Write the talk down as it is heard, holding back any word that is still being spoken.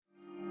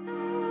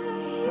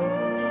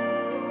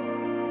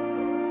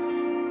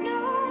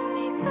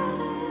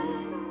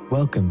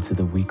Welcome to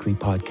the weekly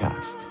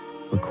podcast,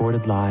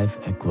 recorded live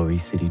at Glory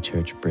City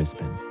Church,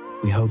 Brisbane.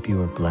 We hope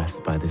you are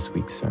blessed by this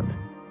week's sermon.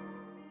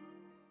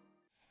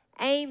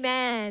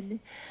 Amen.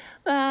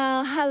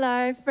 Well,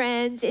 hello,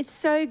 friends. It's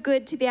so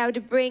good to be able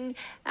to bring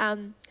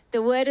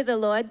the word of the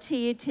Lord to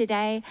you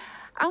today.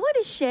 I want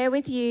to share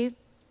with you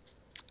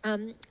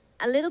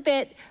a little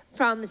bit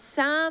from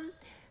Psalm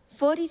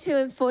 42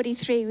 and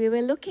 43. We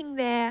were looking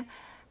there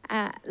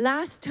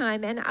last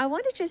time, and I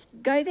want to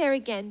just go there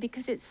again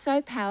because it's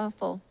so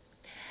powerful.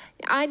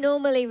 I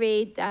normally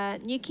read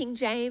New King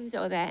James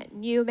or the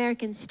New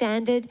American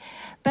Standard,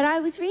 but I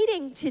was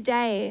reading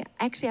today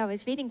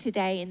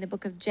in the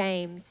book of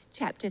James,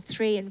 chapter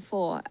 3 and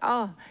 4,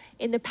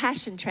 in the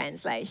Passion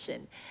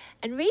Translation.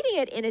 And reading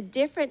it in a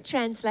different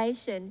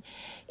translation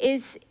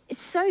is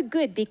so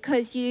good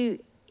because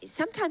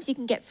sometimes you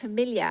can get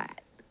familiar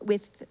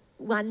with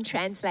one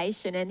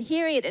translation, and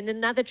hearing it in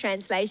another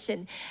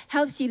translation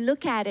helps you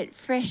look at it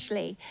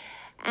freshly.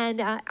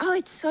 And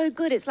it's so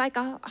good. It's like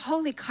a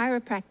holy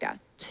chiropractor.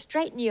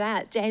 Straighten you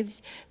out.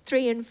 James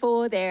 3 and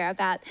 4 there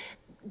about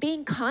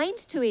being kind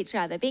to each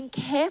other, being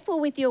careful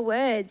with your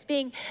words,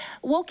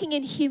 walking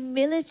in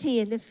humility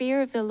and the fear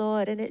of the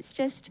Lord. And it's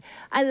just,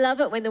 I love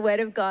it when the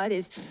word of God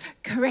is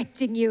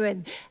correcting you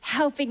and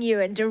helping you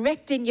and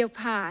directing your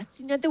path.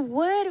 You know, the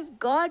word of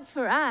God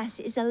for us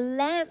is a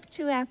lamp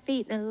to our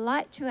feet and a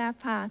light to our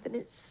path. And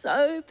it's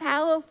so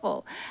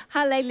powerful.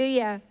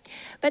 Hallelujah.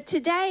 But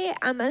today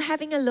I'm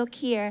having a look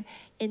here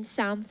in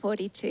Psalm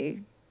 42.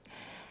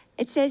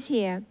 It says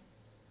here,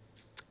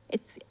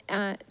 it's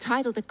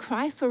titled A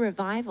Cry for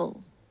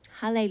Revival.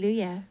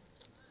 Hallelujah.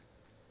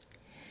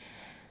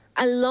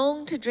 I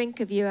long to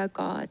drink of you, O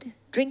God,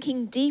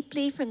 drinking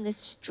deeply from the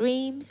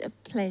streams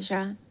of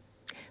pleasure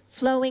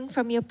flowing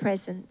from your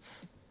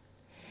presence.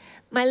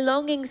 My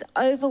longings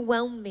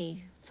overwhelm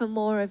me for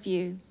more of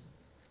you.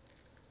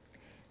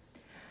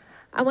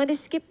 I want to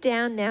skip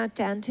down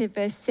to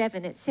verse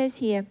 7. It says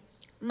here,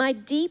 my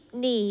deep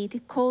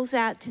need calls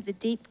out to the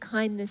deep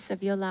kindness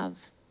of your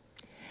love.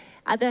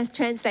 Other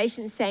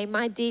translations say,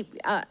 my deep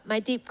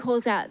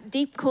calls out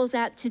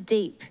to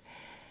deep.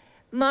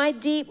 My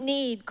deep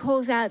need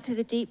calls out to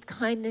the deep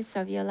kindness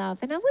of your love.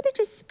 And I want to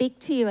just speak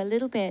to you a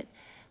little bit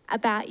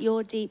about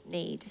your deep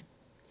need.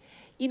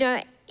 You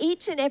know,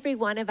 each and every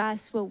one of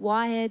us were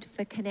wired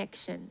for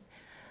connection.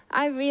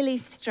 I really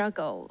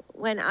struggle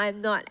when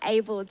I'm not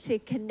able to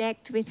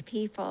connect with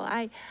people.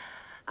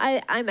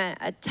 I'm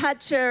a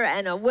toucher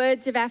and a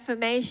words of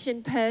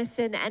affirmation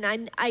person,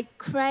 and I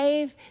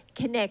crave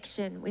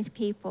connection with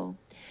people.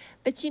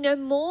 But you know,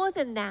 more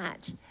than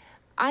that,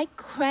 I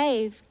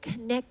crave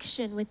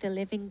connection with the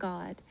living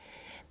God.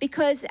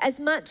 Because as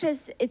much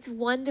as it's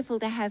wonderful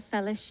to have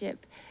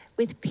fellowship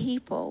with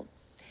people,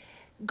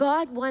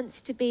 God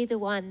wants to be the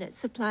one that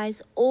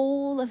supplies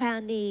all of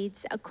our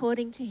needs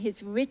according to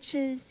his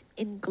riches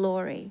in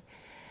glory.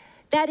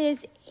 That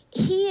is,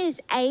 he is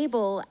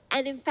able,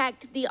 and in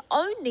fact, the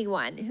only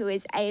one who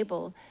is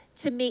able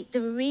to meet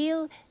the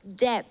real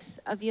depth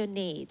of your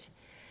need.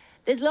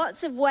 There's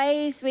lots of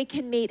ways we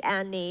can meet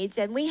our needs,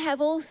 and we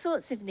have all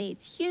sorts of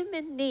needs,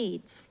 human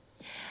needs.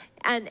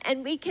 And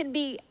we can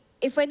be,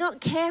 if we're not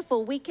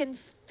careful, we can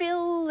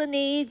fill the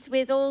needs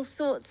with all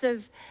sorts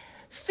of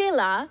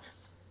filler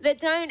that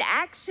don't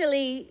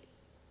actually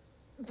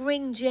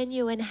bring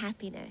genuine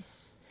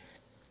happiness.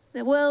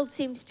 The world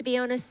seems to be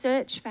on a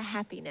search for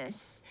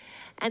happiness.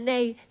 And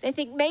they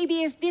think,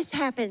 maybe if this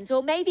happens,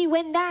 or maybe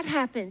when that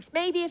happens,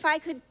 maybe if I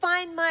could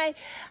find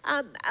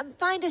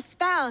a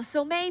spouse,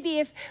 or maybe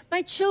if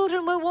my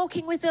children were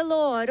walking with the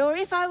Lord, or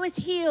if I was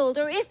healed,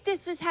 or if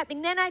this was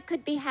happening, then I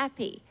could be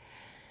happy.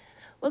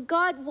 Well,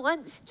 God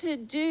wants to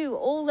do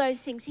all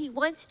those things. He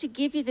wants to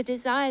give you the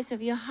desires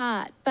of your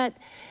heart, but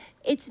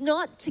it's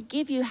not to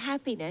give you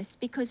happiness,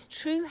 because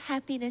true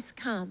happiness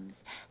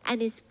comes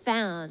and is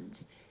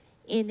found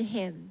in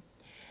him.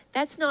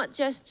 That's not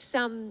just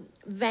some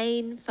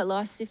vain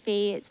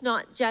philosophy. It's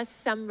not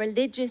just some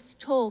religious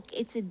talk.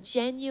 It's a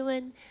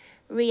genuine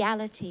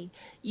reality.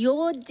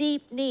 Your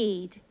deep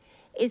need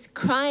is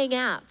crying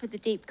out for the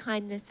deep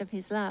kindness of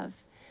his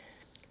love.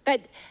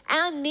 But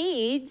our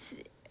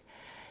needs,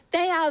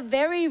 they are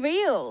very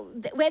real.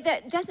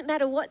 It doesn't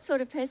matter what sort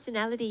of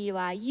personality you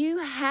are, you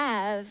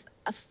have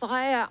a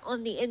fire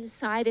on the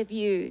inside of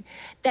you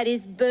that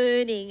is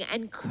burning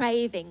and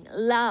craving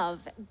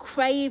love,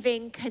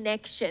 craving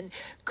connection,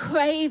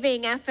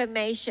 craving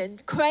affirmation,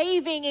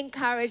 craving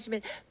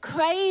encouragement,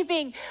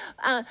 craving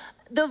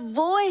the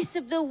voice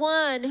of the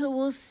one who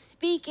will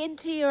speak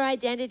into your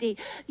identity.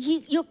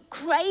 You're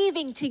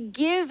craving to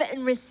give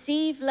and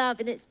receive love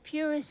in its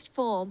purest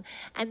form.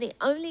 And the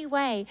only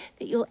way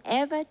that you'll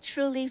ever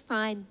truly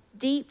find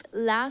deep,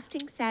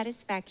 lasting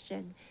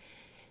satisfaction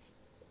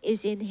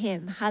is in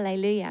him.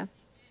 Hallelujah.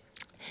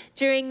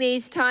 During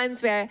these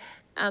times where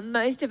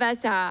most of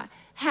us are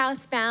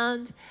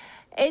housebound,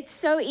 it's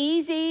so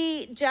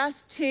easy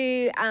just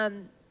to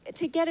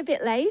get a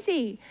bit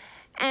lazy.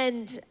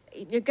 And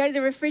you go to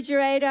the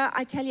refrigerator.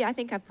 I tell you, I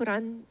think I put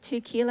on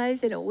 2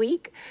 kilos in a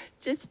week.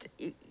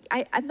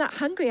 I'm not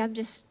hungry. I'm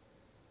just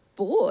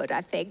bored,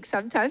 I think.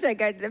 Sometimes I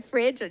go to the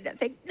fridge and I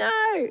think,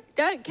 no,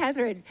 don't,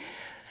 Catherine.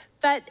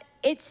 But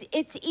it's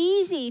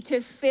easy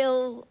to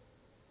fill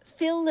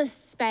the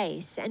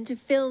space and to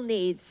fill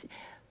needs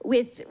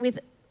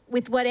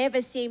with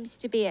whatever seems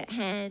to be at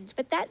hand.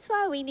 But that's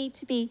why we need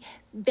to be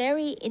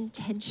very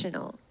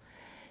intentional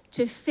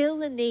to fill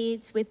the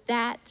needs with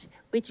that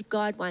which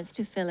God wants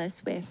to fill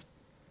us with.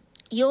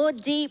 Your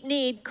deep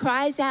need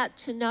cries out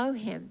to know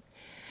him.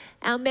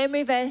 Our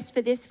memory verse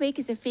for this week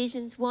is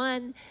Ephesians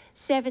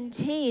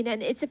 1:17,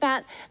 and it's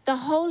about the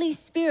Holy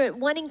Spirit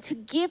wanting to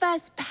give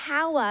us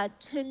power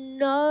to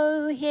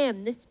know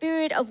him, the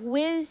spirit of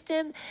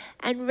wisdom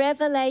and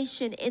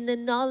revelation in the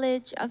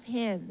knowledge of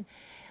him.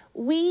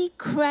 We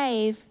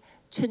crave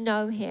to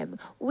know him.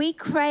 We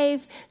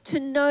crave to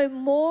know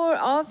more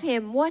of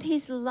him, what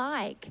he's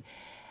like.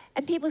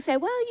 And people say,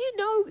 well,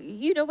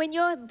 you know, when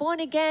you're born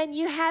again,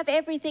 you have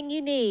everything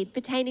you need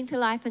pertaining to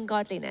life and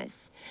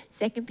godliness.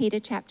 2 Peter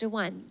chapter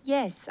 1.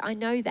 Yes, I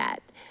know that.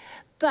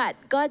 But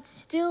God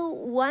still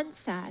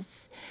wants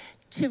us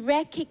to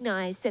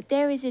recognize that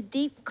there is a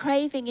deep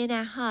craving in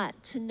our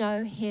heart to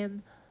know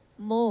him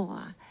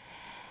more.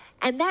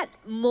 And that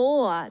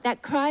more,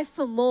 that cry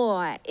for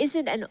more,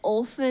 isn't an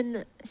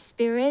orphan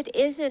spirit,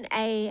 isn't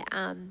a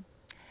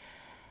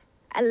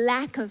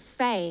lack of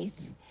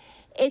faith.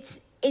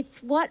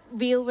 It's what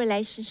real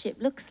relationship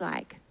looks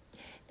like.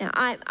 Now,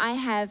 I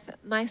have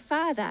my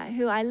father,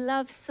 who I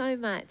love so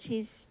much.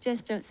 He's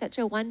just such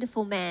a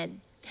wonderful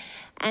man.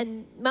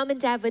 And Mum and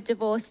Dad were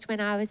divorced when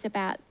I was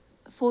about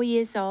 4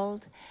 years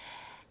old.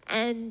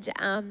 And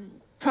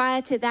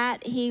prior to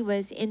that, he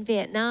was in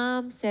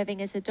Vietnam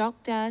serving as a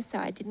doctor, so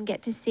I didn't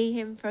get to see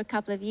him for a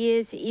couple of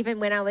years, even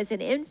when I was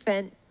an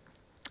infant.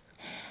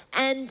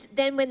 And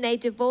then when they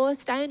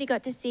divorced, I only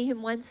got to see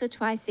him once or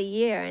twice a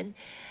year.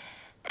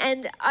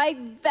 And I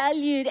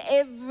valued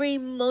every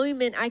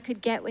moment I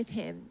could get with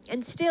him.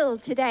 And still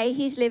today,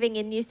 he's living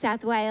in New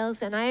South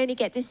Wales, and I only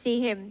get to see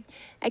him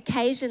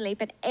occasionally.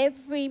 But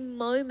every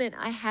moment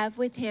I have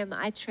with him,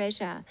 I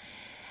treasure.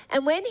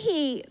 And when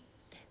he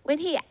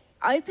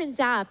opens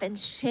up and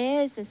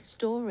shares a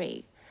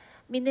story,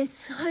 I mean, there's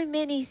so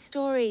many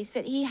stories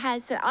that he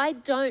has that I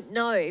don't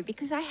know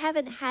because I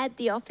haven't had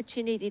the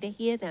opportunity to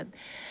hear them.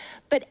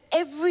 But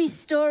every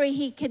story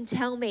he can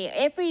tell me,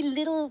 every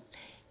little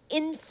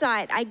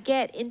insight I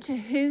get into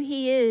who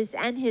he is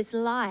and his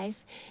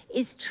life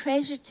is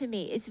treasure to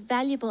me, is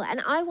valuable.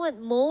 And I want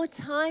more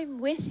time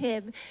with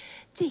him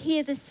to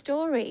hear the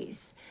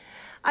stories.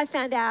 I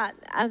found out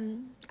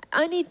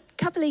only a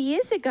couple of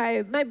years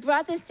ago, my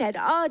brother said,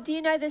 oh, do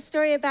you know the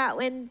story about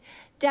when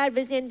Dad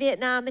was in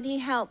Vietnam and he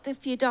helped a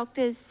few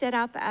doctors set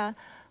up a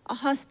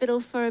hospital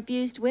for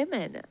abused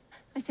women?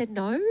 I said,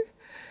 no,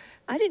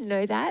 I didn't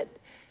know that.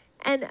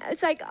 And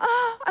it's like,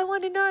 oh, I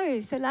want to know.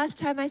 So last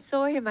time I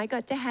saw him, I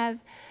got to have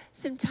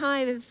some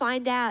time and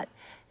find out.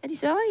 And he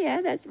said, oh,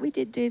 yeah, we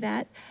did do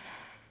that.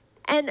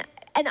 And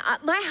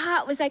my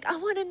heart was like, I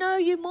want to know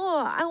you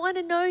more. I want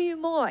to know you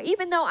more.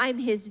 Even though I'm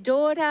his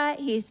daughter,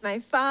 he's my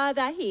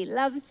father, he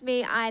loves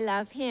me, I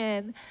love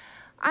him.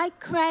 I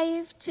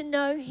crave to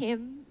know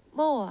him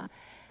more.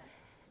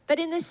 But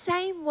in the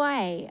same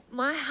way,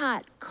 my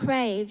heart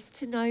craves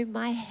to know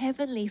my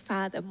Heavenly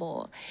Father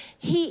more.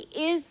 He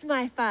is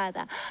my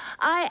Father.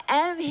 I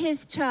am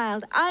his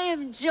child. I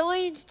am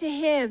joined to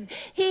him.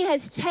 He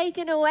has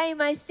taken away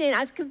my sin.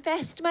 I've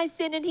confessed my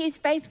sin, and he is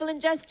faithful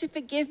and just to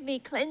forgive me,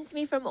 cleanse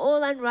me from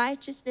all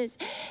unrighteousness.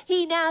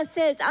 He now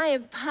says, I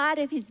am part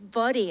of his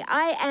body.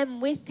 I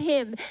am with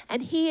him,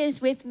 and he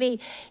is with me.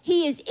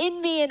 He is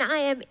in me, and I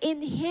am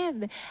in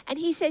him. And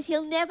he says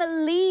he'll never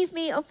leave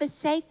me or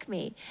forsake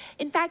me.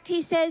 In fact,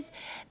 he says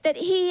that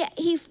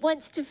he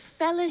wants to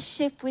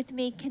fellowship with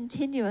me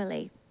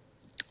continually.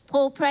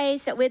 Paul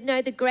prays that we'd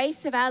know the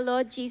grace of our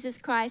Lord Jesus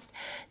Christ,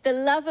 the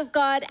love of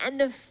God, and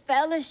the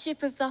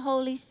fellowship of the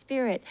Holy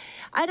Spirit.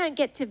 I don't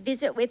get to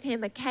visit with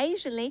him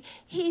occasionally.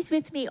 He's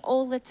with me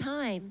all the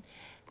time.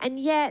 And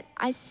yet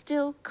I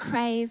still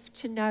crave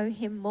to know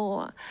him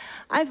more.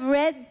 I've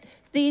read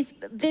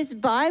this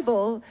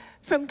Bible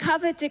from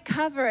cover to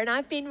cover, and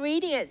I've been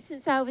reading it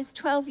since I was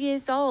 12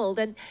 years old.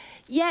 And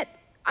yet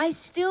I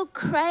still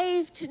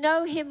crave to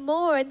know him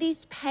more. And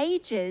these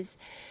pages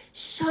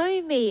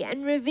show me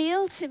and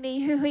reveal to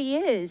me who he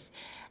is.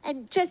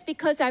 And just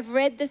because I've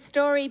read the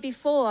story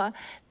before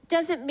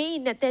doesn't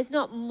mean that there's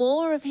not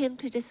more of him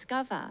to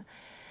discover.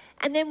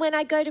 And then when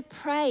I go to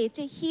pray,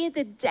 to hear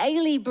the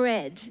daily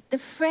bread, the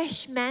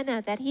fresh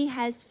manna that he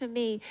has for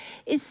me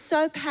is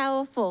so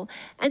powerful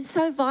and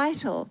so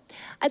vital.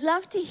 I'd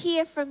love to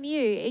hear from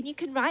you, and you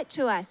can write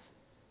to us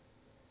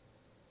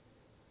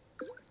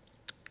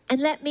and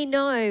let me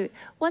know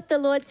what the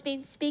Lord's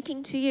been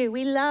speaking to you.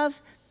 We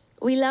love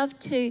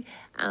to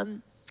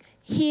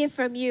hear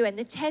from you and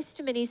the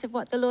testimonies of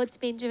what the Lord's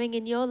been doing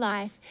in your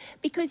life,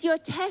 because your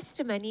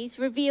testimonies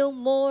reveal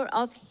more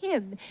of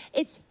him.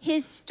 It's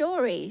his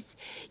stories.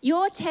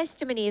 Your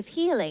testimony of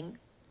healing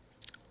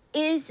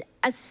is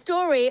a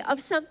story of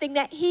something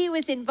that he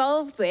was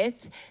involved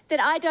with that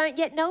I don't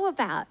yet know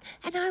about.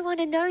 And I want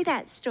to know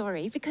that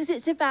story because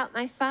it's about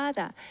my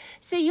Father.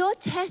 So your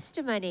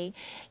testimony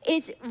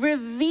is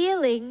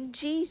revealing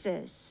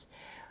Jesus.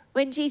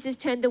 When Jesus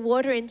turned the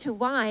water into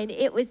wine,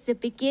 it was the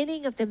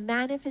beginning of the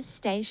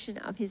manifestation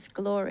of his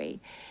glory.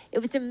 It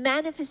was a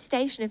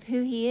manifestation of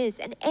who he is.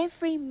 And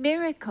every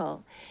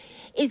miracle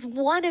is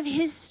one of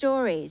his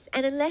stories.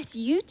 And unless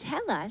you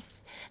tell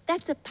us,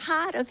 that's a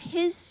part of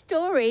his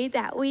story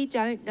that we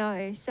don't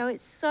know. So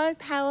it's so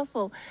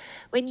powerful.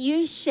 When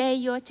you share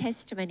your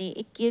testimony,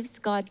 it gives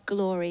God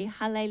glory.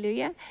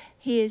 Hallelujah.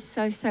 He is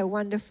so, so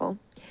wonderful.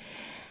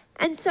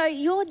 And so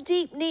your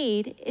deep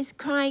need is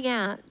crying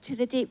out to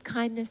the deep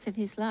kindness of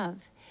his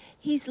love.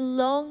 He's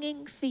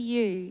longing for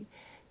you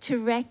to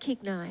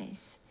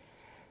recognize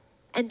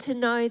and to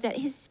know that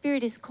his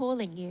Spirit is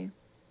calling you.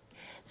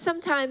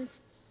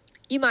 Sometimes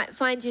you might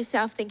find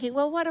yourself thinking,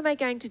 well, what am I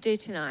going to do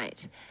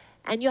tonight?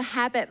 And your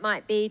habit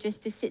might be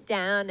just to sit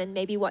down and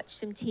maybe watch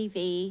some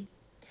TV.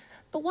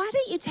 But why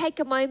don't you take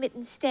a moment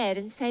instead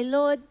and say,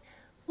 Lord,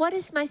 what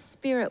does my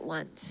spirit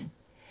want?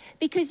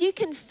 Because you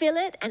can fill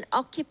it and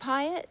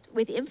occupy it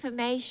with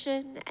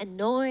information and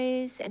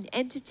noise and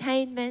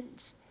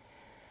entertainment.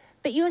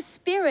 But your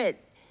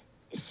spirit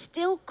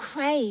still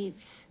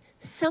craves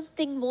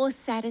something more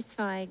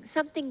satisfying,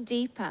 something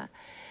deeper.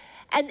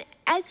 And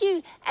as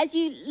you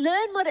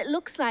learn what it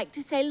looks like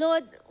to say,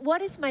 Lord, what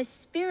does my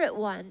spirit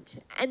want?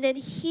 And then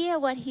hear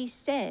what he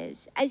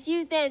says, as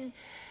you then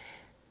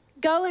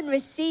go and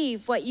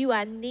receive what you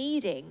are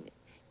needing,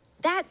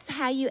 that's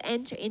how you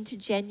enter into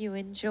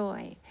genuine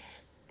joy.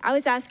 I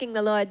was asking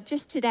the Lord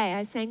just today, I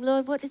was saying,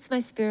 Lord, what does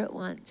my spirit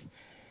want?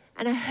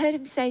 And I heard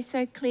him say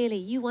so clearly,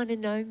 you want to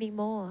know me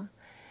more.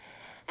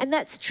 And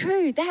that's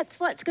true. That's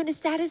what's going to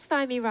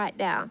satisfy me right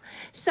now.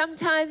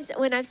 Sometimes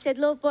when I've said,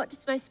 Lord, what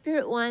does my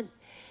spirit want?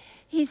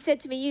 He said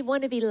to me, you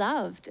want to be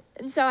loved.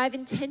 And so I've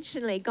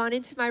intentionally gone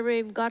into my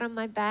room, got on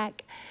my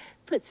back,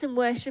 put some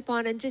worship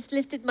on and just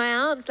lifted my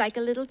arms like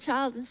a little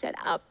child and said,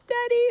 up,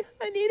 Daddy,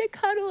 I need a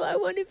cuddle. I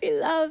want to be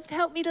loved.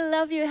 Help me to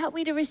love you. Help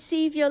me to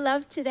receive your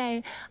love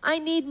today. I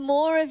need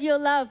more of your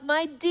love.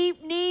 My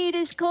deep need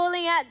is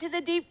calling out to the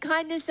deep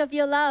kindness of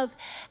your love.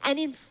 And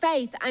in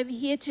faith, I'm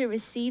here to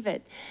receive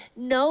it,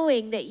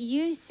 knowing that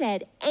you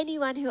said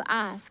anyone who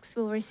asks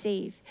will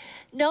receive,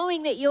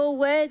 knowing that your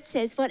word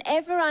says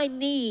whatever I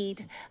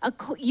need,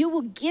 you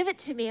will give it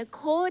to me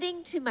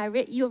according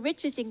to your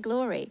riches in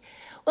glory.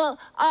 Well,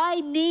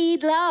 I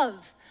need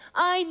love.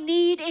 I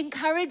need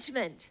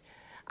encouragement.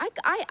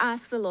 I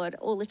ask the Lord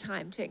all the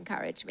time to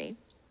encourage me.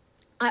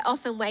 I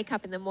often wake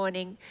up in the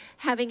morning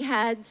having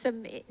had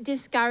some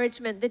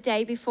discouragement the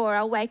day before.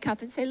 I'll wake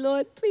up and say,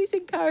 Lord, please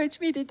encourage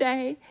me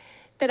today.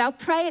 But I'll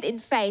pray it in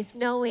faith,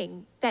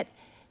 knowing that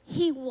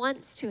he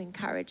wants to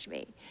encourage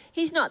me.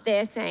 He's not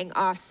there saying,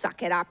 oh,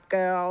 suck it up,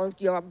 girl.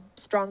 You're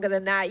stronger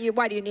than that.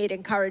 Why do you need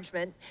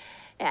encouragement?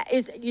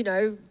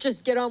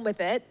 Just get on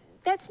with it.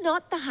 That's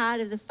not the heart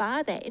of the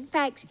Father. In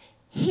fact,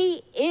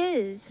 he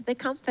is the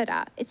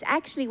comforter. It's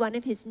actually one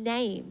of his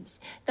names.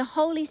 The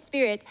Holy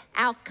Spirit,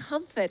 our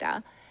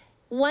comforter,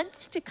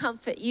 wants to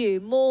comfort you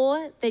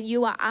more than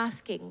you are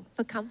asking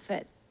for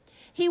comfort.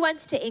 He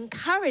wants to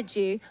encourage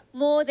you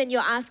more than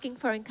you're asking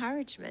for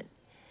encouragement.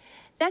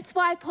 That's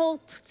why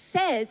Paul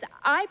says,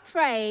 I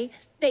pray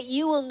that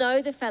you will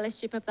know the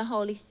fellowship of the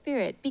Holy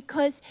Spirit,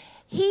 because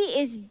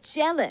he is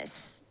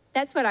jealous.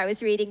 That's what I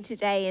was reading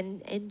today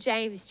in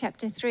James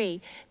chapter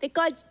 3, that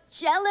God's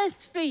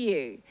jealous for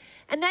you.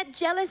 And that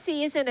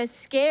jealousy isn't a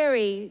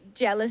scary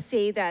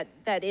jealousy that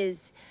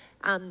is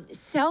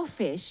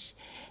selfish.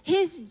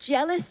 His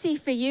jealousy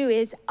for you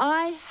is,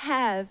 I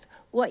have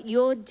what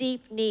your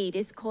deep need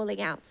is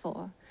calling out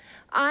for.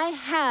 I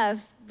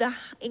have the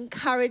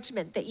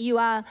encouragement that you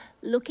are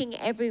looking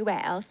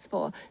everywhere else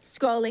for,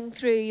 scrolling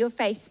through your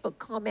Facebook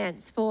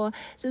comments, for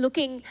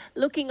looking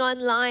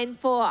online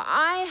for.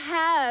 I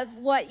have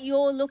what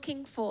you're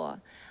looking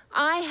for.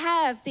 I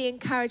have the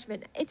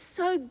encouragement. It's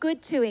so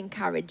good to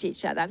encourage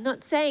each other. I'm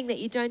not saying that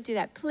you don't do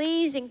that.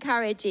 Please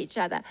encourage each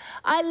other.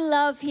 I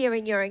love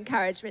hearing your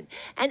encouragement,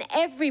 and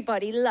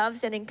everybody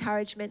loves an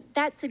encouragement.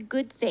 That's a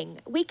good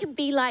thing. We can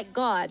be like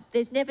God.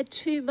 There's never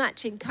too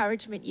much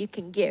encouragement you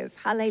can give.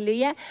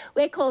 Hallelujah.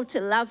 We're called to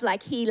love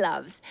like he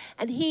loves,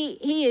 and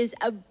he is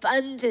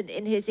abundant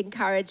in his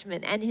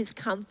encouragement and his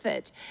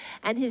comfort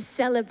and his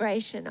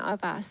celebration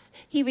of us.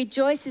 He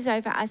rejoices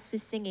over us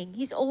with singing.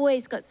 He's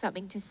always got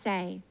something to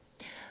say.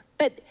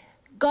 But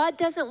God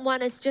doesn't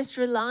want us just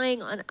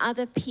relying on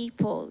other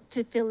people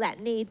to fill that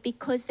need,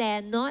 because they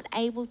are not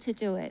able to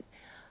do it.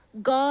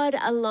 God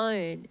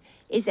alone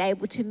is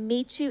able to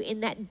meet you in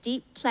that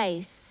deep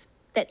place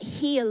that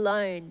he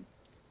alone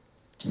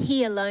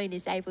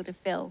is able to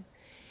fill.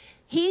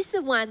 He's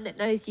the one that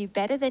knows you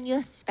better than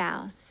your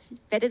spouse,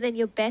 better than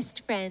your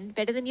best friend,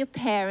 better than your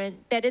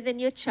parent, better than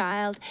your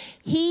child.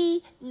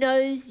 He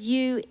knows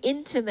you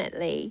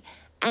intimately,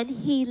 and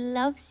he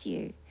loves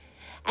you.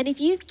 And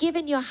if you've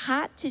given your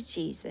heart to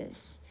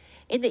Jesus,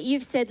 in that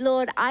you've said,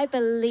 Lord, I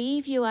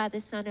believe you are the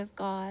Son of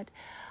God.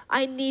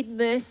 I need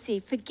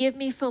mercy. Forgive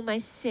me for my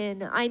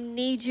sin. I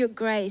need your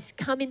grace.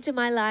 Come into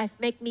my life.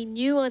 Make me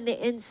new on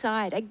the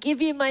inside. I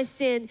give you my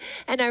sin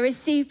and I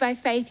receive by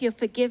faith your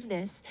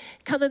forgiveness.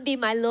 Come and be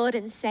my Lord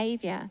and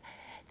Savior.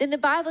 Then the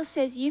Bible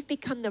says you've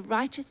become the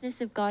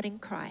righteousness of God in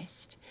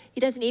Christ. He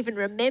doesn't even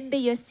remember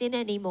your sin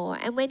anymore.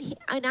 And when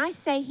I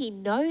say he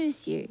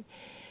knows you,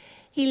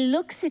 he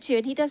looks at you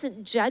and he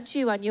doesn't judge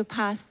you on your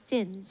past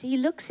sins. He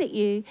looks at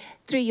you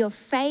through your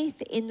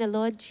faith in the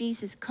Lord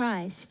Jesus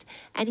Christ.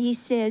 And he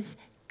says,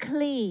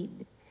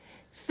 clean,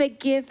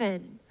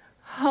 forgiven,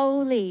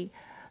 holy,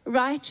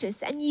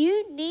 righteous. And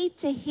you need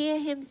to hear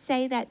him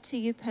say that to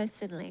you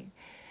personally.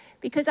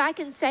 Because I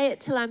can say it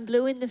till I'm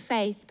blue in the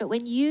face, but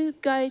when you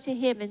go to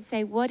him and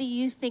say, what do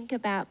you think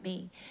about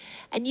me?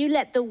 And you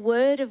let the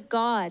word of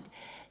God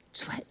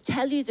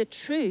tell you the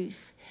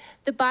truth,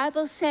 the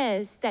Bible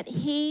says that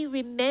he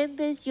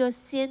remembers your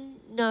sin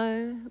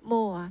no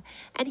more.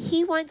 And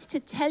he wants to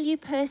tell you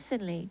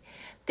personally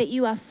that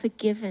you are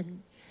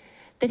forgiven,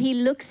 that he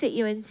looks at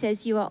you and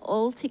says you are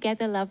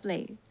altogether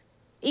lovely.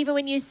 Even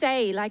when you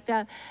say, like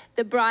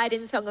the bride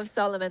in Song of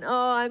Solomon,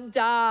 oh, I'm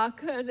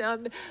dark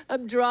and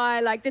I'm dry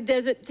like the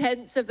desert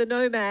tents of the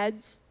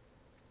nomads.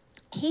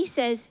 He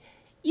says,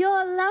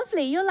 you're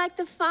lovely. You're like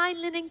the fine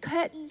linen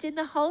curtains in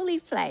the holy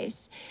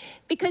place,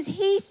 because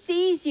he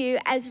sees you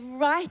as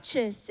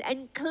righteous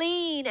and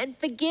clean and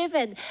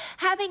forgiven.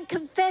 Having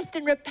confessed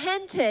and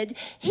repented,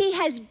 he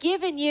has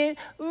given you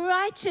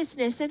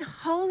righteousness and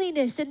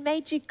holiness and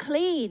made you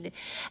clean.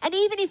 And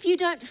even if you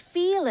don't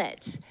feel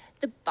it,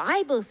 the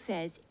Bible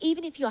says,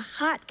 even if your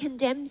heart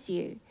condemns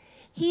you,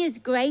 he is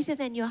greater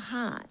than your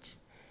heart.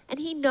 And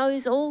he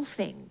knows all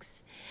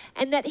things.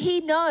 And that he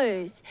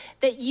knows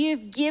that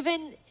you've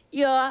given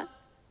your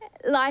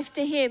life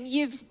to him.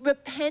 You've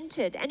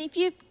repented. And if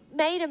you've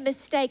made a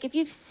mistake, if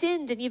you've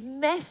sinned and you've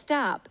messed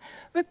up,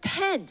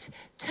 repent.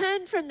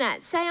 Turn from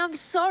that. Say, I'm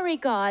sorry,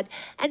 God.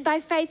 And by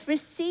faith,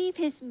 receive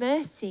his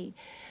mercy.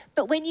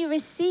 But when you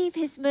receive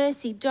his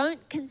mercy,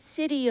 don't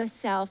consider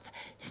yourself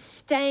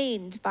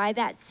stained by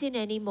that sin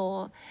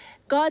anymore.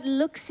 God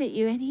looks at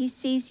you and he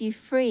sees you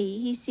free.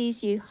 He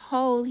sees you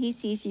whole. He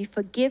sees you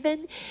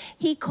forgiven.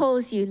 He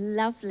calls you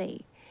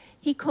lovely.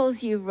 He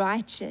calls you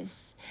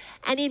righteous.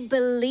 And in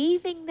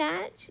believing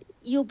that,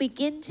 you'll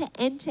begin to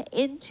enter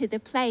into the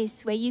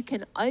place where you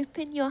can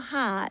open your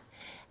heart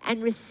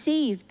and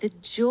receive the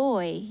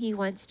joy he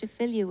wants to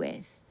fill you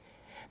with.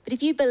 But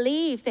if you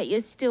believe that you're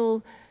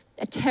still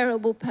a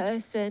terrible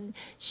person,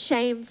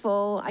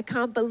 shameful, I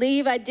can't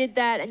believe I did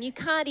that, and you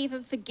can't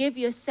even forgive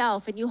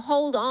yourself, and you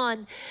hold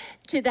on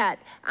to that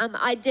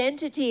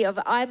identity of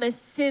I'm a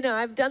sinner,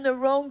 I've done the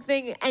wrong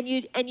thing, and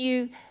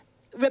you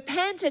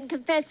repent and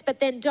confess, but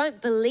then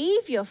don't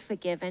believe you're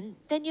forgiven,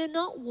 then you're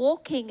not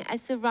walking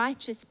as the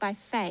righteous by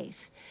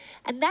faith.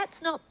 And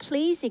that's not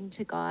pleasing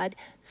to God.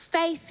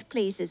 Faith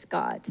pleases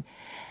God.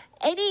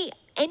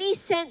 Any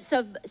sense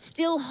of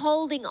still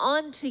holding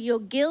on to your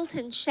guilt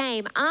and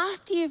shame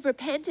after you've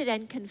repented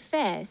and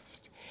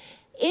confessed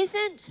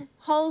isn't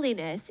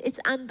holiness, it's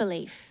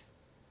unbelief.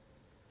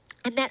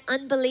 And that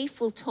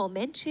unbelief will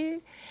torment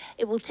you.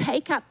 It will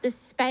take up the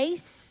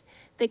space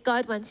that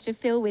God wants to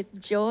fill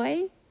with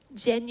joy,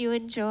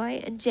 genuine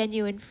joy, and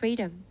genuine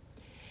freedom.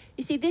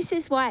 You see, this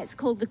is why it's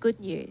called the good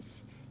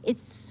news.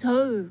 It's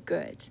so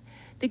good.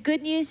 The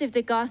good news of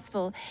the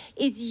gospel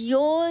is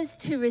yours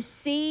to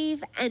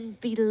receive and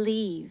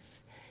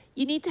believe.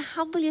 You need to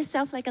humble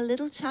yourself like a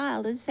little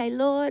child and say,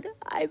 Lord,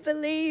 I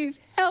believe.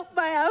 Help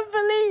my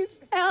unbelief.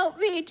 Help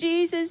me,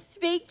 Jesus.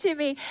 Speak to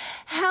me.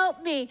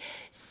 Help me.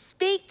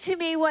 Speak to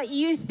me what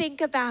you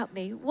think about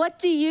me. What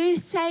do you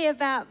say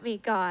about me,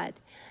 God?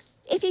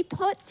 If he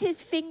puts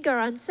his finger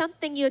on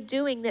something you're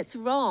doing that's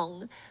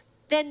wrong,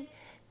 then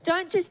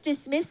don't just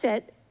dismiss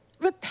it.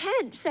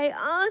 Repent. Say,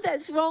 oh,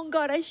 that's wrong,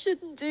 God. I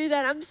shouldn't do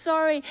that. I'm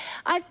sorry.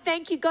 I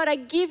thank you, God. I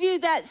give you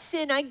that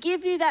sin. I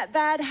give you that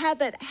bad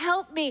habit.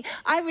 Help me.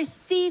 I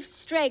receive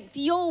strength.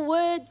 Your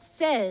word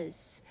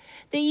says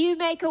that you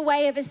make a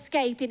way of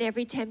escape in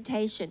every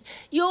temptation.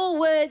 Your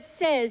word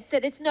says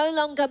that it's no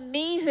longer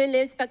me who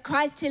lives, but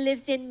Christ who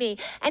lives in me.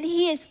 And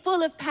he is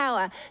full of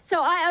power.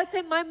 So I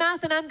open my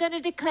mouth and I'm going to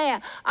declare,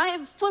 I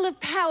am full of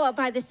power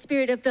by the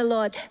Spirit of the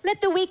Lord.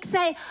 Let the weak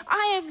say,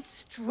 I am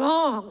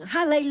strong.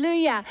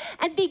 Hallelujah.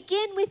 And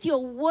begin with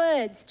your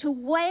words to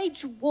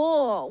wage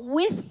war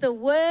with the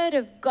word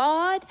of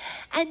God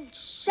and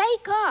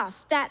shake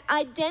off that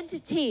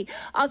identity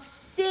of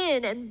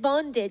sin and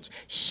bondage.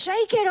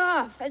 Shake it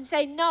off and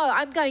say, no,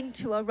 I'm going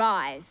to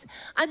arise.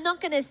 I'm not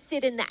going to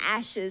sit in the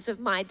ashes of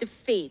my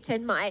defeat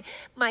and my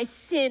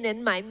sin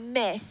and my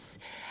mess.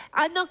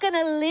 I'm not going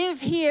to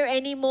live here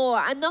anymore.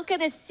 I'm not going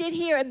to sit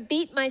here and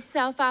beat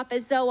myself up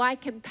as though I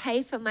can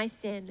pay for my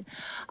sin.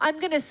 I'm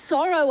going to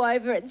sorrow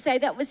over it and say,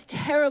 that was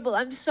terrible.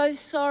 I'm so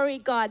sorry,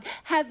 God.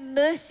 Have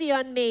mercy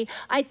on me.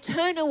 I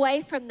turn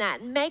away from that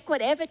and make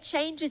whatever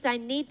changes I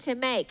need to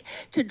make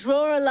to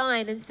draw a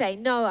line and say,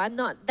 no, I'm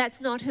not.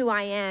 That's not who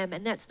I am,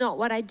 and that's not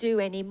what I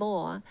do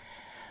anymore.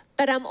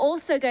 But I'm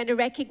also going to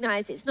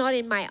recognize it's not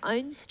in my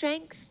own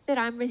strength that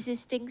I'm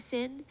resisting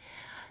sin.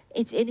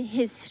 It's in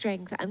his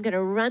strength. I'm going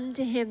to run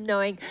to him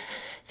knowing,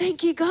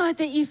 thank you, God,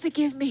 that you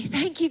forgive me.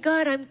 Thank you,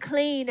 God, I'm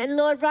clean. And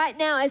Lord, right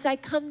now, as I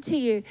come to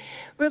you,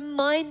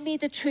 remind me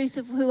the truth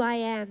of who I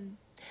am.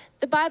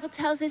 The Bible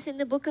tells us in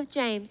the book of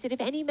James that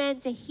if any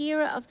man's a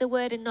hearer of the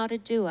word and not a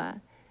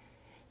doer,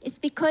 it's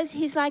because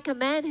he's like a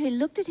man who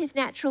looked at his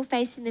natural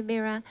face in the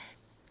mirror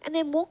and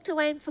then walked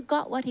away and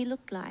forgot what he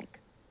looked like.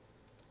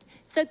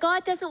 So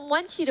God doesn't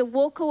want you to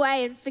walk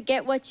away and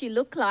forget what you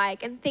look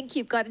like and think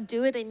you've got to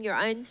do it in your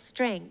own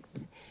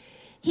strength.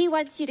 He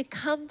wants you to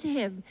come to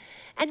him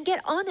and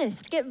get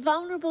honest, get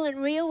vulnerable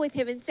and real with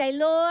him and say,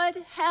 Lord,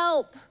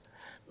 help.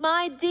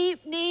 My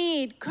deep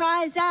need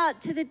cries out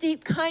to the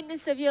deep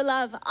kindness of your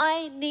love.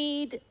 I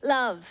need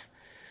love.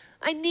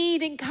 I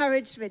need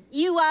encouragement.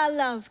 You are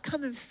love.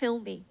 Come and fill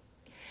me.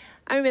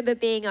 I remember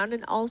being on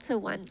an altar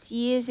once,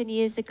 years and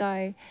years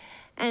ago,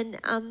 and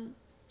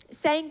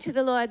saying to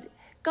the Lord,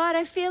 God,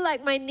 I feel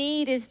like my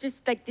need is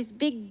just like this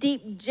big,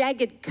 deep,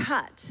 jagged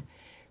cut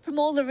from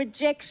all the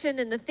rejection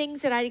and the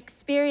things that I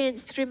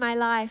experienced through my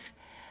life.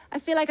 I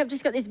feel like I've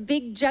just got this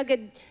big,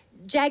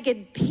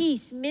 jagged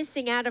piece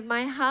missing out of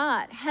my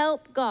heart.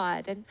 Help,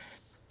 God. And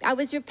I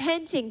was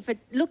repenting for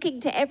looking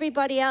to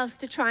everybody else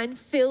to try and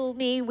fill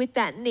me with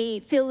that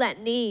need, fill that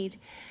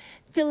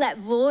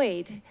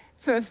void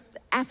for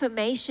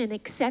affirmation,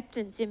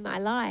 acceptance in my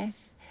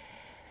life.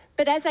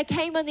 But as I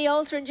came on the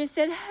altar and just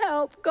said,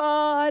 help,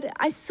 God,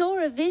 I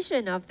saw a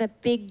vision of the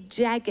big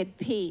jagged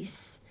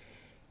piece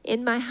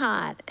in my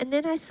heart. And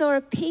then I saw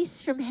a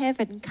piece from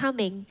heaven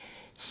coming,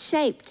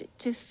 shaped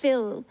to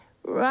fill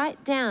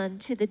right down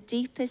to the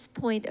deepest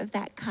point of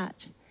that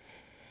cut.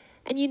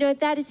 And you know,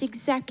 that is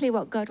exactly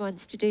what God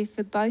wants to do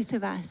for both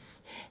of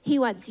us. He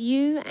wants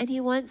you and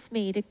he wants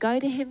me to go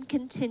to him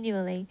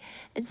continually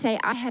and say,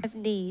 I have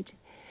need.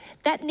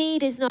 That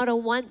need is not a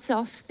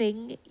once-off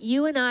thing.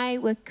 You and I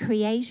were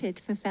created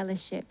for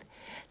fellowship.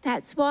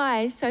 That's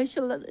why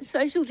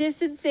social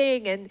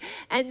distancing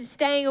and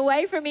staying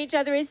away from each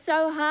other is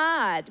so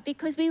hard,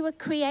 because we were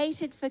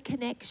created for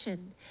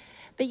connection.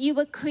 But you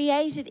were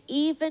created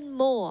even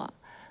more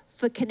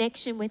for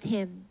connection with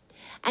him.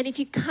 And if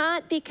you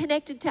can't be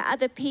connected to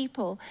other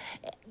people,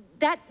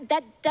 that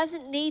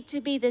doesn't need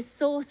to be the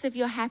source of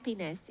your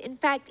happiness. In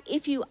fact,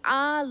 if you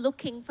are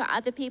looking for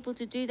other people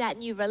to do that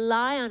and you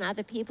rely on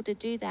other people to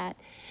do that,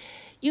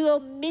 you are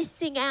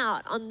missing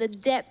out on the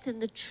depth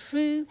and the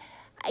true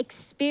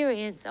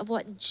experience of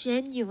what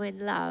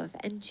genuine love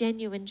and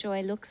genuine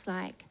joy looks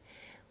like.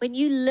 When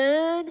you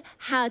learn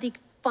how to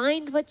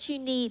find what you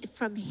need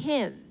from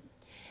him,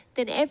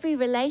 then every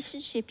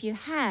relationship you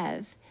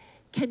have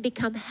can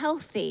become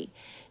healthy,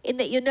 in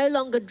that you're no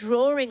longer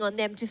drawing on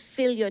them to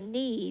fill your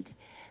need,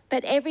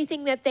 but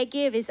everything that they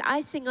give is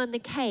icing on the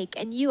cake,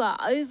 and you are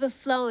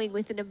overflowing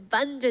with an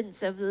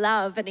abundance of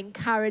love and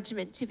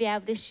encouragement to be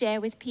able to share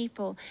with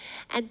people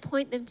and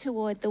point them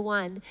toward the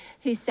one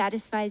who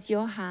satisfies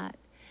your heart.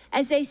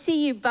 As they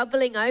see you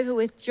bubbling over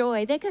with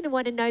joy, they're going to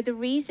want to know the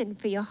reason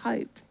for your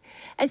hope.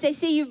 As they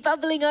see you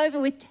bubbling over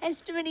with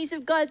testimonies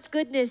of God's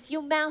goodness,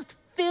 your mouth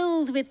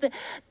filled with the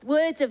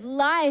words of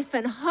life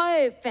and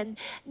hope and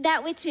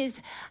that which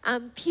is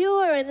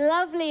pure and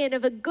lovely and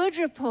of a good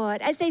report,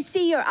 as they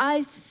see your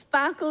eyes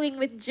sparkling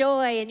with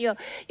joy and your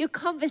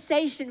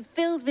conversation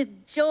filled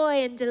with joy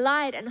and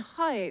delight and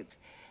hope,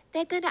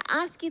 they're going to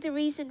ask you the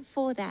reason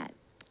for that.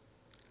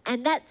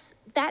 And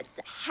that's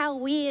how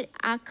we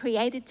are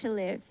created to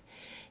live.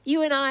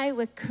 You and I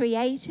were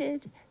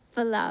created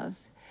for love,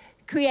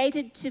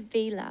 created to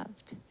be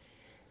loved.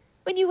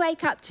 When you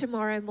wake up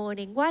tomorrow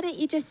morning, why don't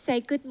you just say,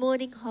 good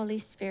morning, Holy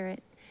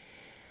Spirit.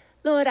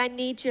 Lord, I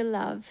need your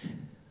love.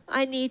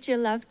 I need your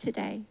love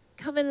today.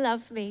 Come and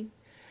love me.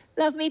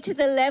 Love me to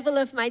the level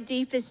of my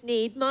deepest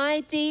need. My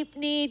deep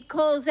need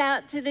calls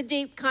out to the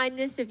deep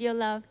kindness of your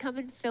love. Come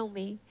and fill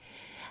me.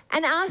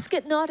 And ask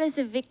it not as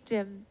a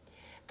victim,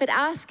 but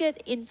ask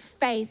it in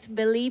faith,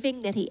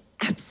 believing that he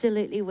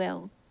absolutely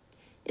will.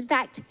 In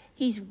fact,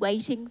 he's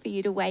waiting for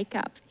you to wake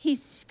up.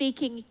 He's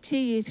speaking to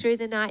you through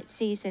the night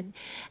season,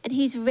 and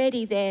he's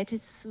ready there to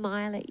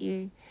smile at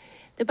you.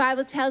 The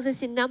Bible tells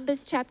us in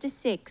Numbers chapter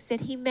 6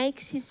 that he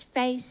makes his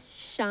face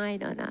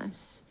shine on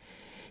us.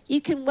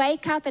 You can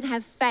wake up and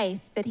have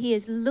faith that he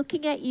is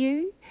looking at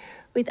you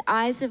with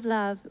eyes of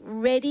love,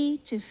 ready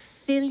to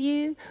fill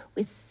you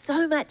with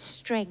so much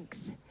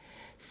strength,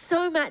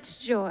 so much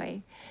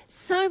joy,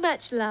 so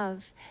much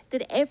love,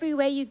 that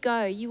everywhere you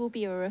go, you will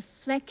be a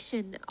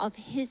reflection of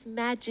his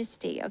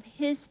majesty, of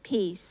his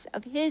peace,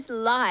 of his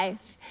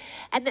life,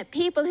 and that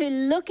people who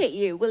look at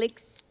you will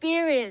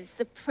experience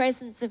the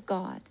presence of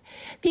God.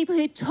 People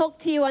who talk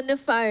to you on the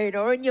phone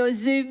or in your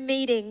Zoom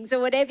meetings or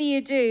whatever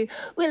you do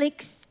will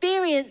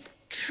experience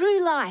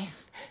true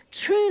life,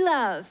 true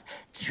love,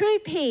 true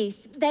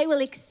peace. They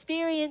will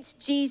experience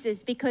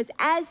Jesus, because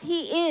as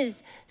he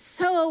is,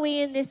 so are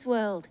we in this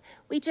world.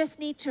 We just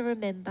need to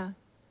remember.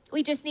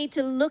 We just need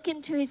to look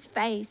into his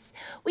face.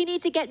 We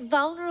need to get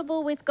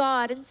vulnerable with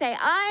God and say,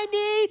 I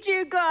need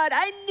you, God.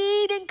 I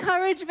need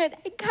encouragement.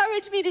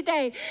 Encourage me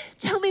today.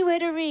 Tell me where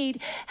to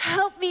read.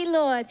 Help me,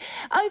 Lord.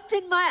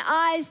 Open my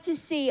eyes to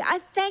see. I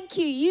thank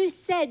you. You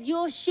said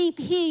your sheep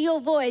hear your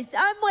voice.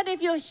 I'm one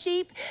of your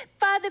sheep,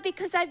 Father,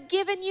 because I've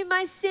given you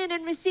my sin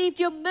and received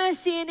your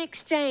mercy in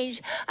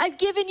exchange. I've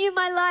given you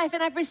my life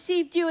and I've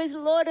received you as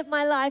Lord of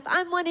my life.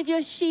 I'm one of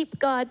your sheep,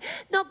 God,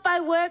 not by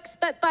works,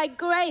 but by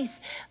grace,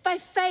 by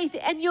faith.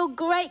 And your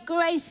great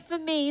grace for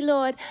me,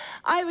 Lord,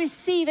 I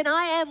receive, and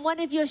I am one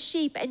of your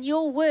sheep, and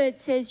your word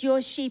says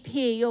your sheep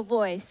hear your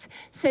voice.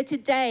 So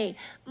today,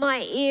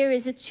 my ear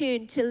is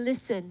attuned to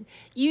listen.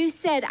 You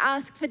said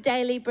ask for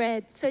daily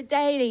bread. So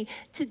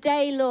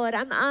today, Lord,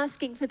 I'm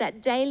asking for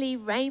that daily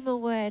rhema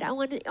word. I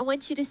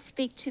want you to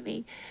speak to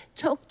me.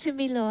 Talk to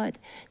me, Lord.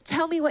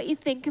 Tell me what you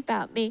think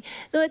about me.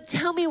 Lord,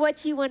 tell me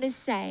what you want to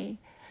say.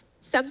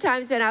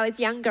 Sometimes when I was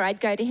younger,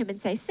 I'd go to him and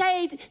say,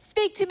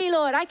 speak to me,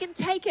 Lord. I can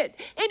take it.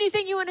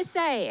 Anything you want to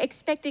say,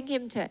 expecting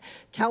him to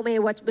tell me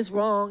what was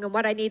wrong and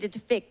what I needed to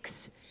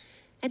fix.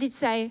 And he'd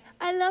say,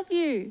 I love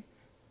you.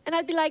 And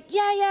I'd be like,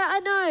 yeah,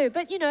 I know,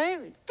 but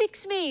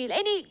fix me.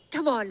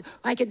 Come on,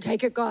 I can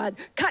take it, God.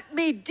 Cut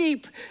me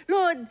deep.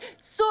 Lord,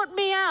 sort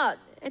me out.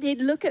 And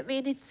he'd look at me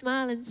and he'd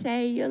smile and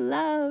say, you're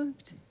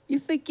loved, you're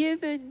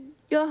forgiven,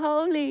 you're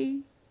holy,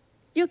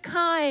 you're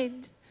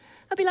kind.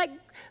 I'd be like,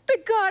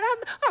 but God,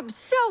 I'm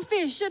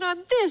selfish and I'm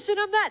this and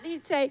I'm that. And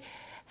he'd say,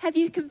 have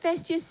you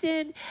confessed your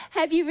sin?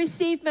 Have you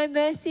received my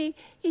mercy?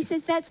 He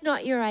says, that's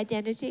not your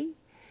identity.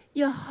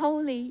 You're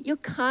holy, you're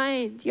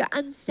kind, you're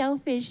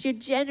unselfish, you're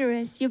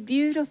generous, you're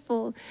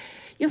beautiful,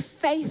 you're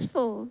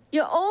faithful,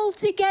 you're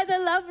altogether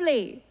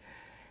lovely.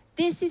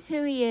 This is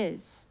who he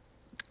is.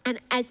 And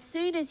as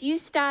soon as you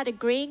start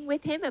agreeing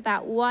with him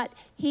about what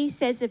he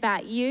says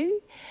about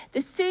you,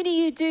 the sooner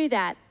you do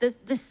that,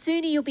 the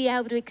sooner you'll be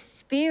able to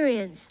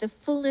experience the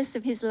fullness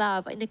of his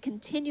love in a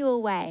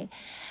continual way.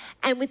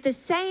 And with the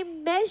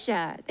same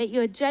measure that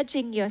you're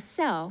judging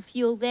yourself,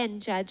 you'll then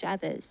judge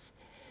others.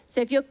 So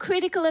if you're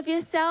critical of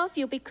yourself,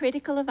 you'll be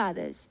critical of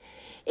others.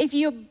 If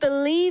you're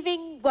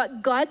believing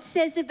what God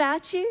says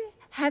about you,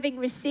 having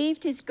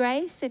received his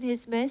grace and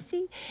his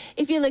mercy,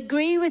 if you'll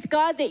agree with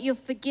God that you're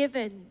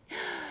forgiven,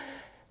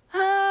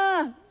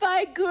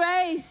 by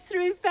grace,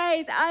 through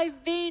faith,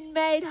 I've been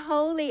made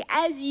holy.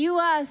 As you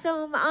are,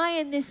 so am I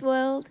in this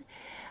world.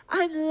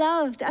 I'm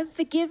loved, I'm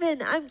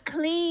forgiven, I'm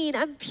clean,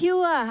 I'm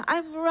pure,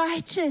 I'm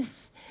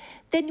righteous.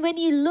 Then when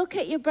you look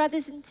at your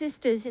brothers and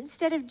sisters,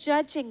 instead of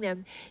judging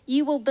them,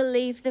 you will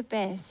believe the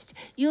best.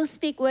 You'll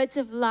speak words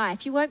of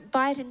life. You won't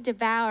bite and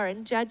devour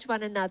and judge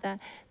one another,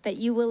 but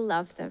you will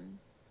love them.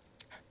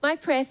 My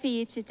prayer for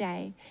you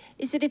today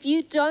is that if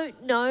you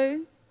don't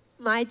know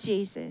my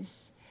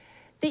Jesus,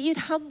 that you'd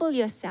humble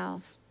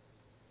yourself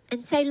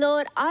and say,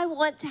 Lord, I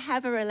want to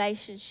have a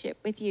relationship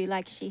with you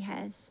like she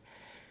has.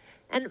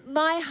 And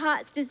my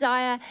heart's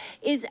desire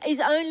is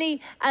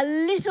only a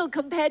little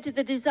compared to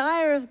the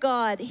desire of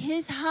God.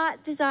 His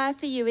heart desire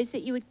for you is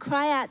that you would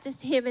cry out to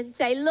him and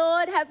say,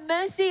 Lord, have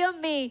mercy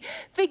on me.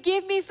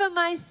 Forgive me for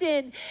my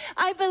sin.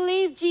 I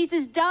believe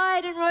Jesus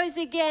died and rose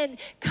again.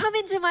 Come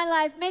into my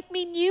life. Make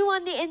me new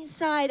on the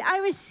inside. I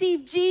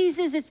receive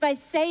Jesus as my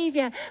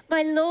Savior,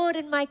 my Lord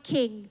and my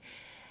King.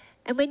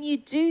 And when you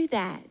do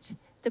that,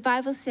 the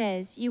Bible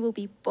says you will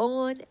be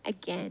born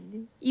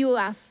again. You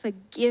are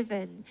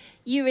forgiven.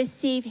 You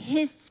receive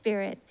his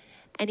Spirit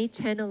and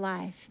eternal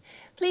life.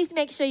 Please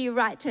make sure you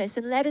write to us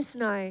and let us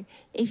know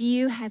if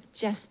you have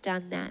just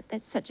done that.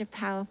 That's such a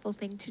powerful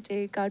thing to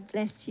do. God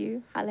bless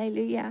you.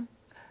 Hallelujah.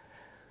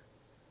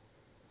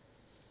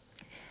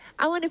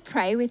 I want to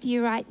pray with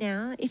you right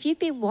now. If you've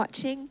been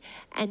watching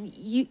and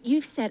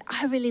you've said,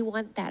 I really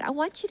want that, I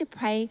want you to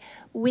pray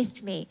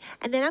with me.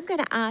 And then I'm going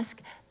to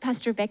ask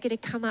Pastor Rebecca to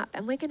come up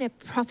and we're going to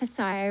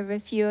prophesy over a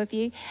few of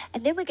you.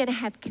 And then we're going to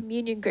have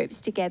communion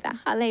groups together.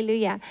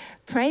 Hallelujah.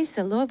 Praise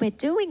the Lord. We're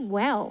doing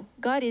well.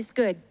 God is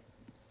good.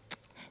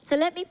 So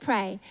let me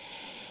pray.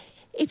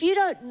 If you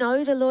don't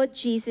know the Lord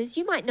Jesus,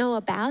 you might know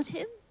about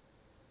him.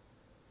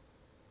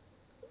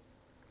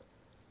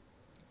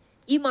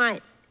 You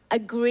might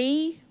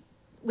agree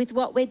with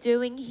what we're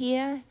doing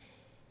here.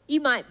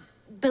 You might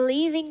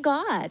believe in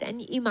God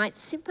and you might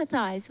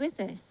sympathize with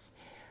us.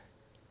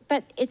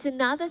 But it's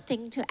another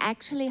thing to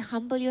actually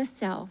humble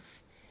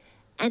yourself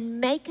and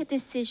make a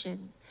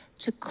decision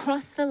to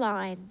cross the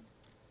line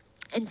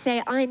and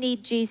say, I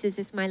need Jesus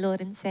as my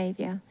Lord and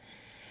Savior.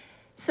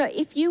 So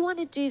if you want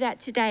to do that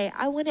today,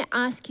 I want to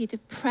ask you to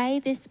pray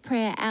this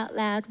prayer out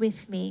loud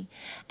with me.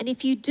 And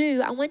if you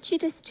do, I want you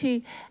just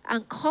to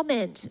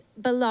comment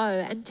below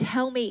and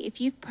tell me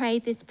if you've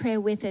prayed this prayer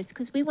with us,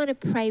 because we want to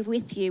pray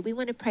with you. We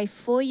want to pray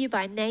for you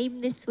by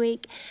name this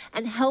week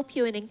and help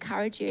you and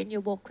encourage you in your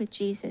walk with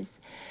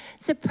Jesus.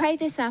 So pray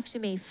this after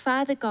me.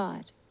 Father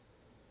God,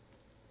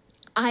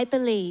 I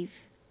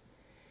believe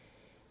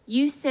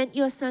you sent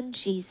your son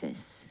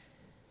Jesus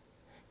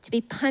to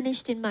be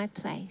punished in my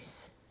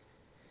place.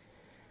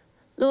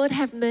 Lord,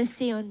 have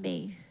mercy on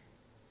me.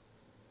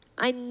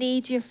 I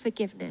need your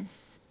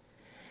forgiveness.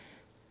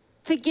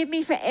 Forgive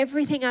me for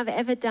everything I've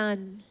ever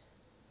done.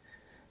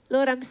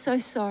 Lord, I'm so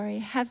sorry.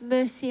 Have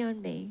mercy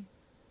on me.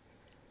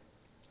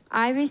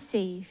 I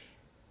receive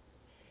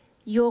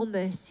your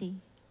mercy,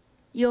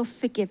 your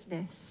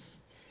forgiveness.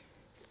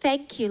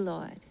 Thank you,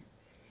 Lord.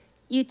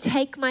 You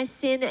take my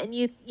sin and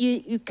you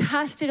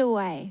cast it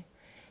away,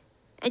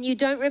 and you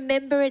don't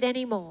remember it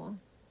anymore.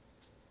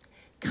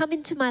 Come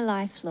into my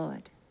life,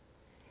 Lord.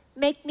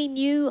 Make me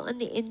new on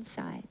the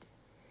inside.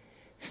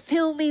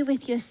 Fill me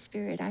with your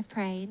Spirit, I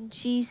pray, in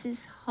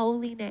Jesus'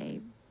 holy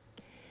name.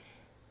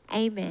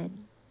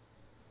 Amen.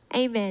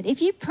 Amen.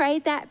 If you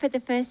prayed that for the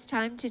first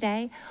time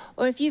today,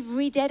 or if you've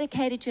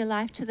rededicated your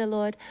life to the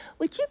Lord,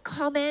 would you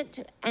comment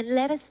and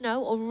let us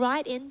know, or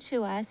write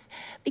into us,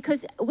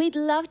 because we'd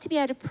love to be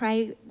able to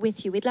pray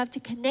with you. We'd love to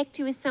connect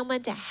you with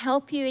someone to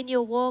help you in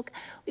your walk.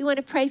 We want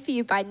to pray for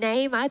you by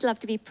name. I'd love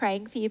to be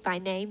praying for you by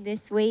name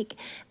this week.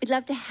 We'd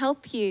love to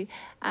help you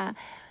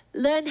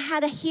learn how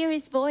to hear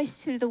his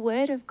voice through the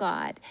word of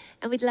God.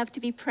 And we'd love to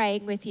be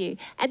praying with you.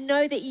 And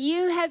know that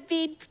you have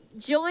been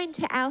joined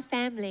to our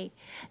family.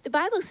 The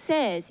Bible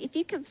says, if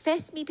you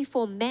confess me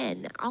before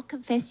men, I'll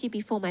confess you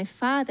before my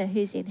Father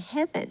who's in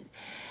heaven.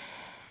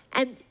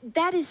 And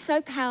that is so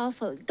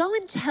powerful. Go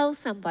and tell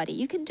somebody.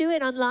 You can do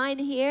it online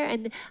here,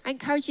 and I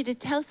encourage you to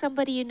tell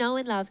somebody you know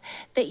and love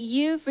that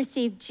you've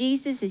received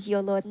Jesus as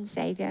your Lord and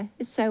Savior.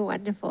 It's so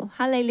wonderful.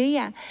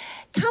 Hallelujah.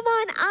 Come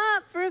on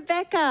up,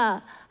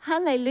 Rebecca.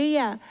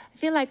 Hallelujah. I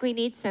feel like we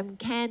need some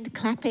canned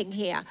clapping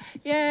here.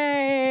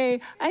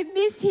 Yay. I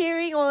miss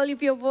hearing all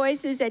of your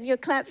voices and your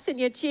claps and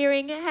your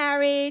cheering.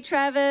 Harry,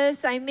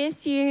 Travis, I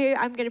miss you.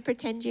 I'm going to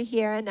pretend you're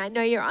here, and I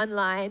know you're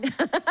online.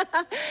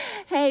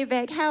 Hey,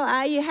 Beck, how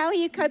are you? How are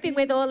you coping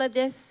with all of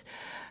this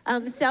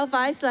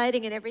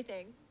self-isolating and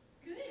everything?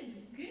 Good.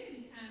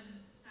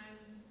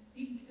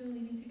 I'm still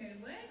needing to go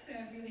to work, so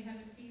I really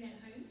haven't been at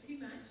home too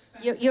much.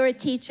 But You're a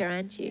teacher,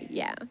 aren't you?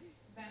 Yeah. But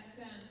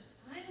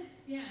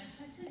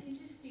such an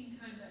interesting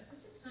time, but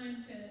such a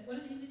time what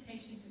an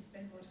invitation to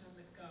spend more time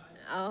with God.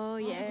 Oh,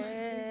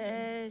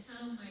 yes.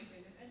 Oh my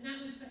goodness. And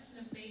that was such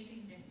an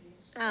amazing message.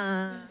 Such Ah,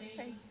 an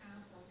amazing,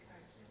 powerful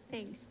encouragement.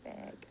 Thanks,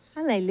 Beck.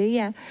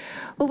 Hallelujah.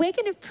 Well, we're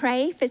going to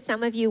pray for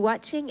some of you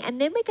watching,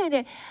 and then we're going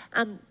to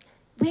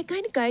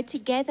go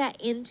together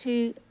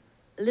into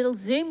little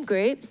Zoom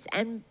groups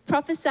and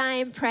prophesy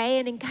and pray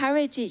and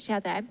encourage each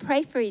other and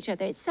pray for each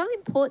other. It's so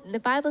important. The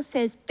Bible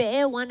says,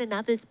 bear one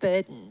another's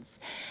burdens.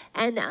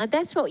 And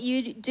that's what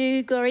you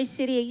do, Glory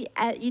City.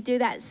 You do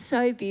that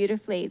so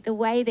beautifully, the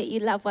way that you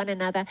love one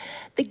another.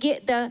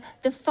 The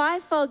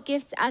fivefold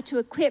gifts are to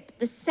equip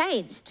the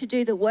saints to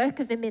do the work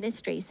of the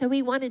ministry. So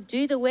we want to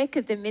do the work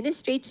of the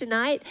ministry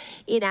tonight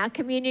in our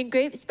communion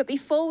groups. But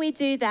before we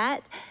do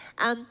that,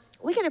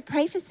 we're going to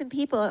pray for some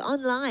people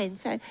online.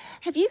 So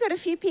have you got a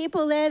few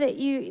people there that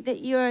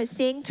you're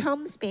seeing?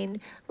 Tom's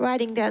been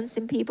writing down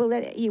some people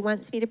that he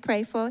wants me to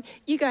pray for.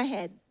 You go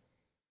ahead.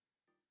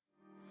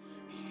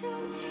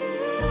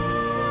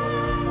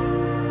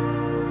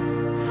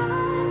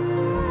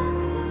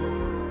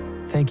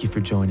 Thank you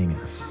for joining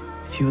us.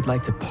 If you would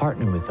like to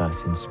partner with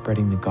us in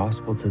spreading the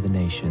gospel to the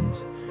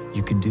nations,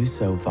 you can do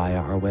so via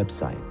our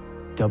website,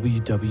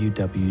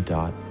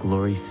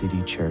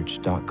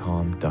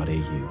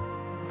 www.glorycitychurch.com.au.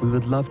 We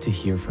would love to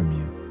hear from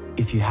you.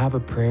 If you have a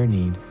prayer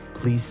need,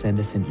 please send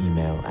us an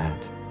email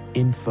at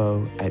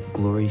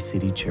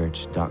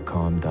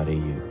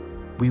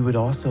info@glorycitychurch.com.au. We would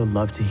also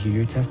love to hear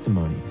your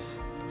testimonies.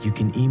 You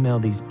can email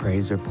these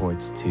praise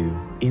reports to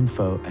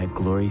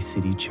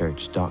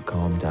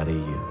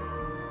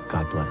info@glorycitychurch.com.au.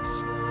 God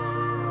bless.